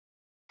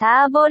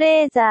ターボ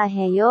レーザー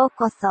へよう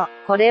こそ。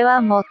これ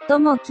は最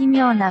も奇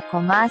妙なコ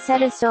マーシャ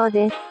ルショー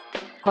です。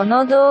こ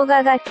の動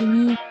画が気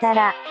に入った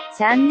ら、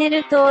チャンネ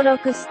ル登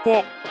録し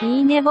て、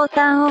いいねボ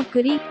タンを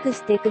クリック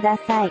してくだ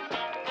さい。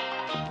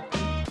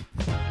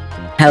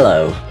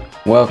Hello,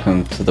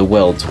 welcome to the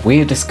world's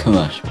weirdest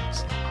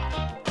commercials.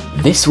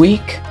 This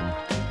week,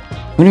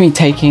 we're going to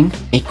be taking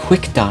a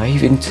quick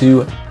dive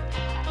into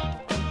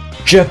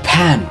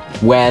Japan,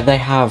 where they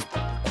have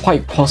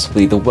quite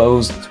possibly the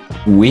world's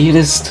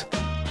weirdest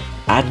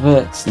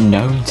adverts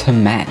known to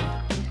men.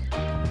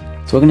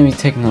 So we're going to be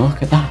taking a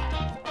look at that.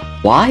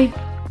 Why?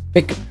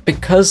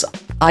 Because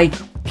I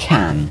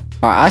can.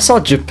 Alright, I saw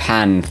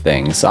Japan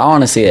thing, so I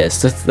want to see this.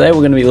 So today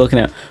we're going to be looking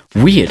at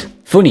weird,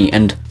 funny,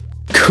 and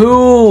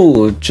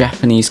cool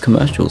Japanese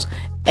commercials.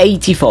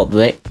 84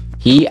 that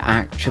he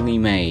actually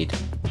made.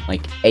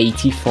 Like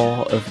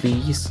 84 of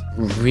these?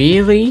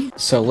 Really?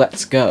 So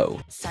let's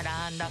go.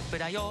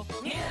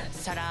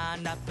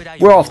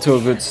 We're off to a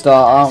good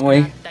start, aren't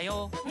we?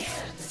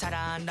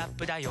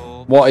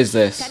 What is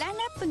this?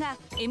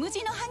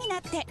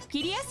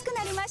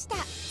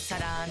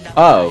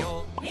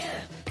 Oh.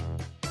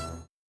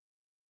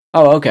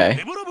 Oh, okay.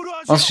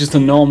 That's just a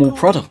normal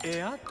product.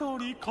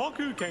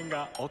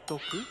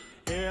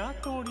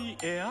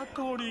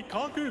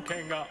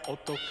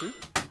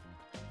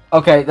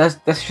 Okay,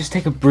 let's just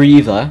take a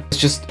breather. Let's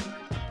just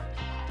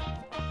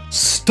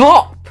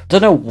stop! I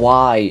don't know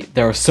why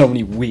there are so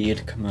many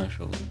weird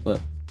commercials,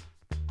 but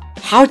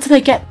how do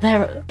they get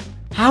their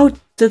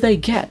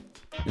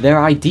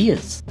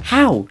ideas?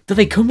 How do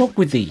they come up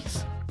with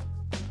these?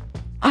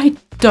 I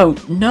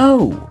don't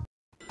know.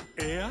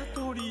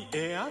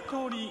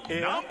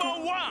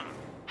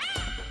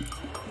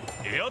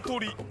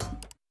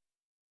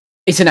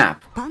 It's an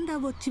app. Right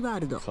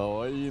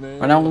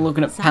now we're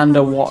looking at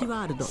Panda Watch.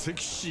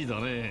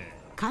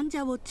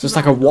 So it's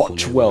like a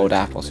Watch World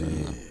app or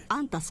something.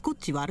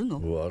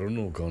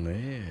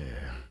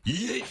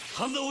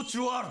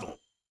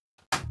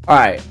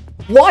 Alright,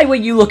 why were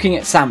you looking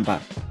at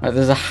Samba? Right,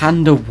 there's a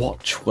Panda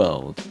Watch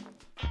World.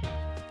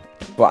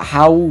 But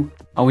how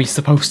are we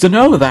supposed to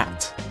know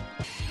that?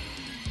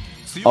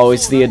 Oh,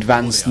 it's the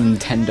advanced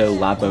Nintendo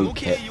Labo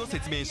kit.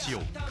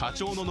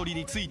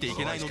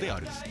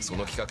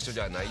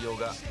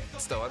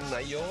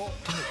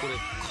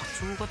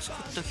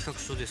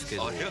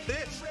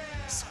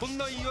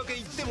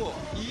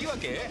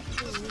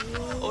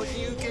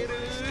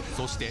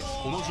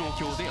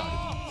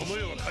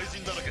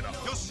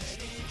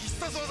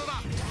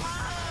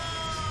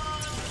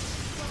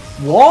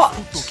 What?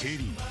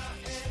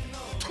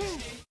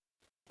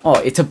 Oh,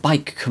 it's a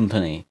bike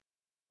company.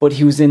 But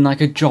he was in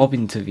like a job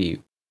interview.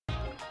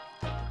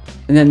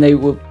 And then they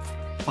were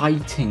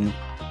fighting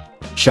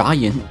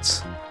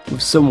giants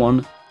with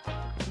someone.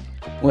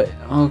 Wait,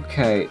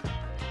 okay.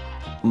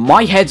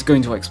 My head's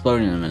going to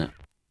explode in a minute.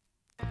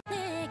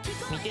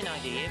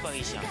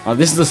 Oh,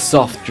 this is a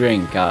soft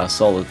drink,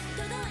 solid.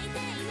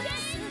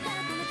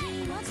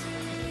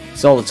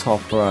 Solid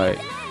top right.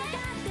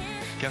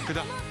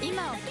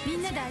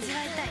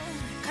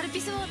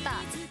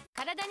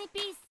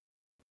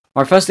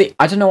 Alright, firstly,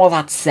 I don't know what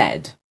that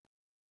said.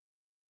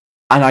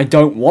 And I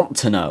don't want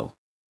to know.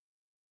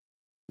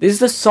 This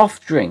is a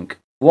soft drink.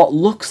 What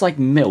looks like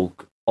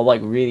milk or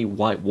like really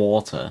white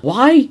water.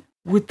 Why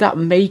would that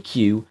make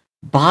you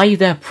buy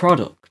their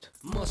product?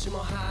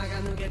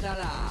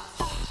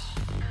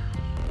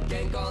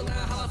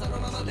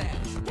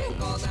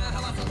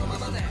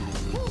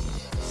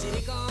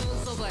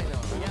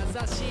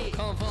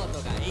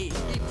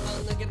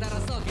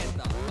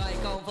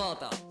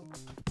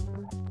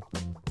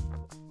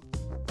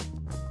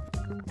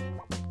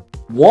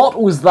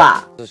 What was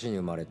that?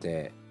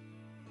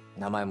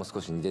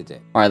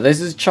 Alright,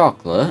 this is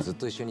chocolate.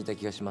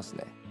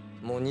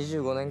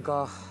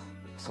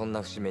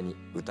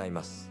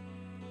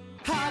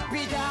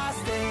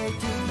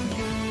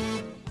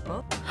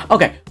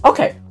 Okay.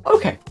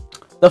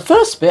 The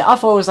first bit I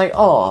thought was like,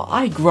 oh,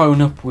 I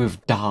grown up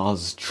with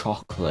Dars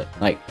chocolate.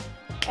 Like,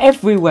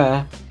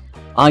 everywhere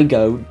I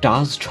go,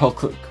 Dars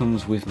chocolate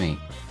comes with me.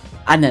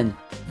 And then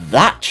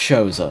that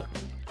shows up.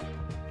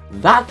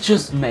 That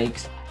just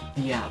makes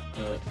the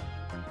advert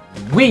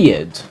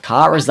weird.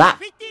 Car is that?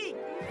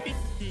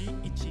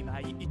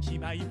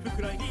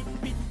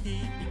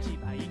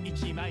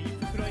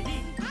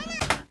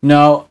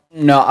 No,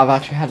 I've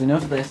actually had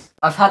enough of this.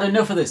 I've had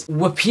enough of this.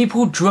 Were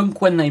people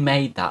drunk when they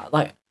made that?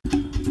 Like,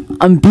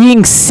 I'm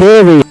being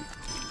serious.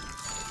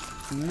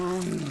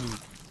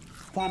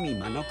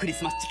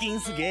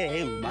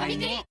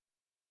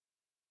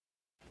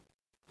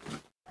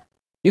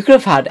 You could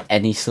have had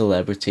any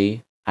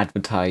celebrity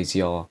advertise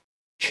your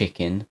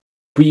chicken,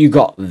 but you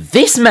got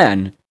this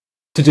man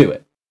to do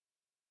it.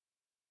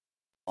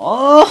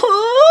 Oh!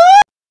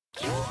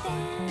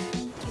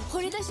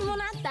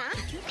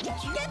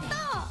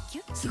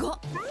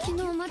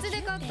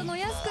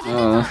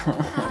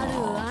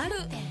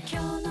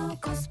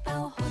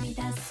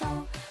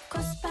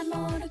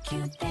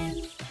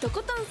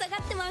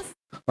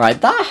 Right,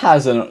 that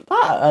has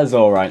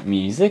alright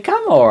music.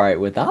 I'm alright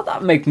with that.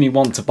 That makes me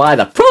want to buy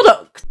the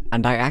product.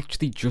 And I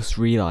actually just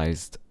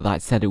realised that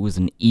it said it was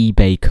an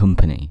eBay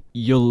company.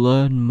 You'll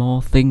learn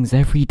more things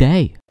every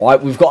day. Right,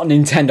 we've got a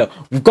Nintendo.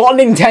 We've got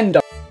a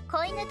Nintendo.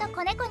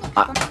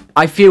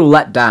 I feel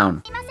let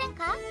down.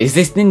 Is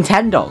this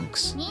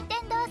Nintendogs?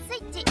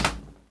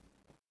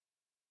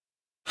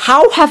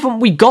 How haven't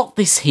we got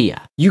this here?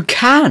 You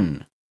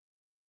can.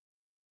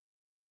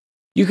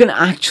 You can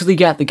actually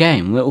get the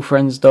game, Little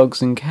Friends,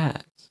 Dogs and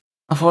Cats.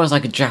 I thought it was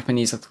like a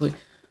Japanese.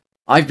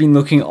 I've been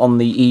looking on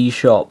the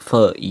eShop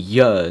for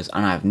years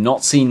and I have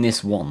not seen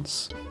this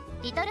once.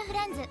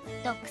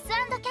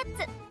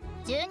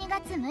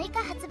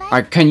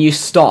 Alright, can you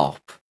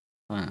stop?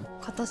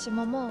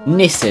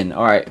 Nissin,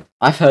 alright,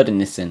 I've heard of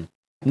Nissin.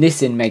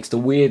 Nissin makes the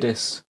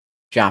weirdest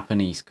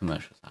Japanese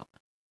commercials out there.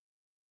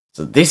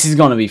 So this is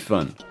gonna be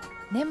fun.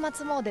 Why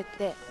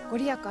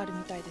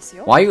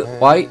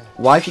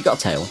have you got a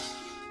tail?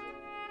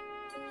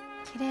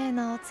 綺麗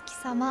なお月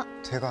様。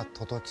手が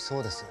届きそ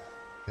うです。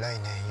来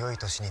年良い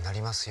年にな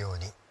りますよう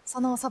に。そ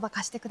のおそば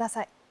貸してくだ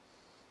さい。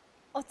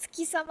お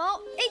月様を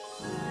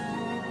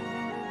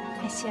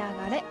召し上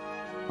がれ。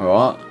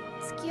What?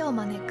 月を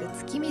招く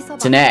月見そば。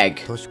It's an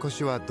egg. 年越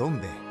しはどん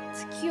兵衛。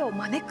月を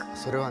招く。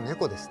それは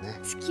猫ですね。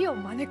月を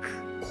招く。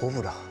コ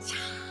ブラ。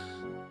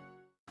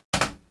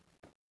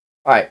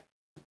Alright.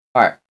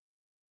 Alright.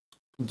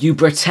 You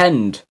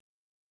pretend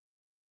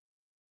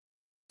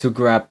to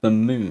grab the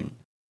moon.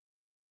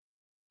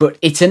 But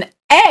it's an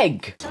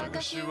egg!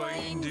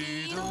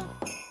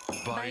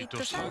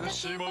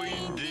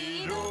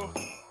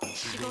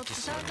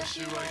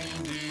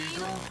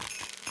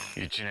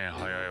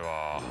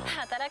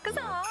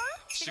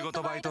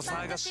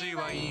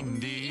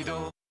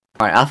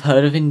 Alright, I've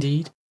heard of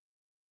Indeed.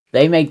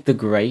 They make the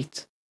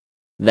great.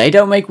 They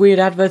don't make weird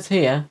adverts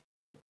here.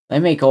 They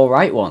make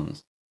alright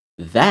ones.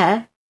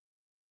 There,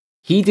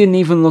 he didn't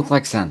even look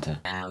like Santa.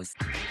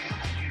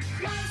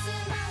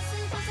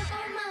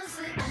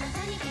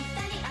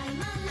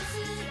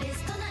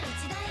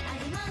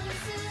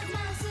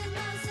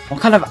 What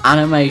kind of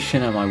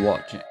animation am I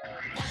watching?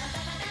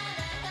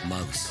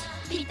 Mouse.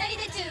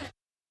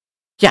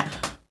 Yeah,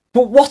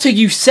 but what are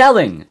you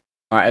selling?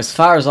 Alright, as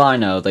far as I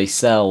know, they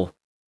sell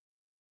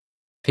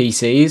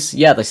PCs.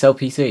 Yeah, they sell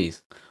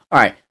PCs.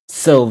 Alright,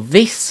 sell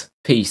this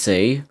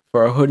PC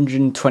for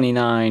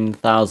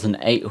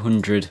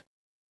 129,800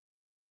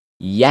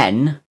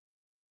 yen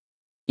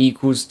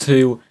equals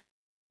to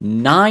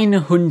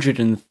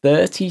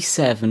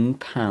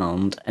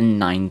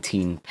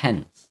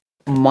 £937.19.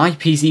 My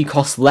PC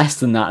costs less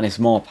than that and it's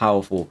more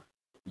powerful.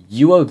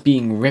 You are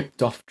being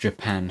ripped off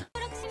Japan.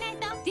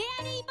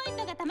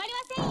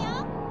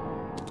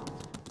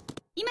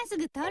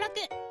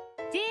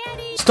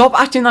 Stop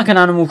acting like an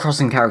Animal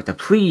Crossing character,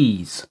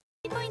 please!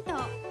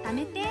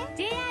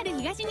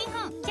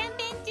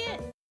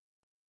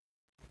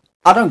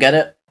 I don't get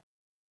it.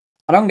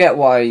 I don't get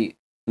why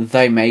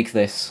they make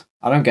this.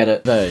 I don't get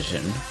it.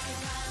 Version.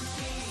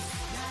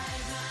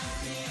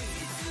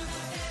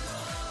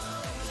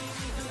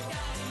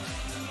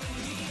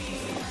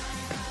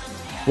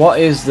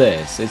 What is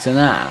this? It's an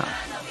app.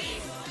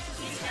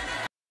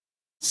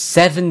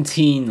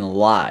 17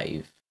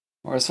 Live.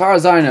 Or as far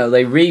as I know,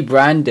 they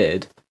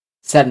rebranded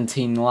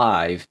 17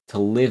 Live to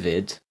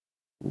Livid.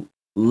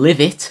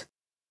 Livit?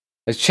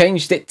 Has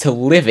changed it to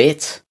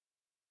Livit.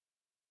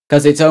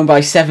 Because it's owned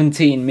by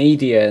 17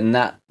 Media and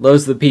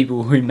those are the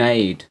people who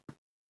made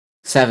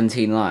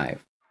 17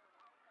 Live.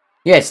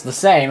 Yeah, it's the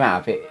same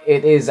app. It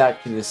is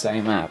actually the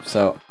same app.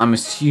 So I'm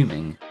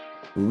assuming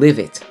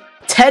Livit.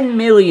 10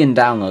 million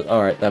downloads.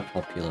 Alright, they're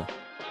popular.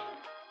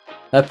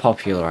 They're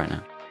popular right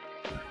now.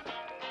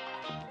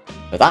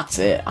 But that's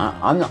it.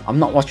 I'm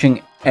not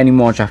watching any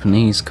more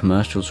Japanese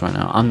commercials right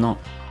now. I'm not.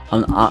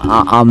 I'm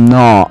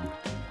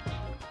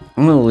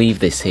gonna leave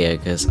this here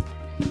because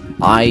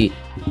I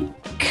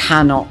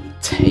cannot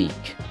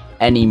take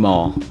any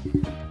more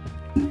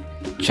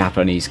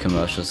Japanese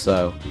commercials.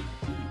 So,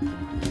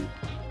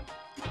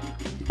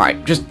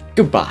 alright, just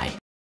goodbye.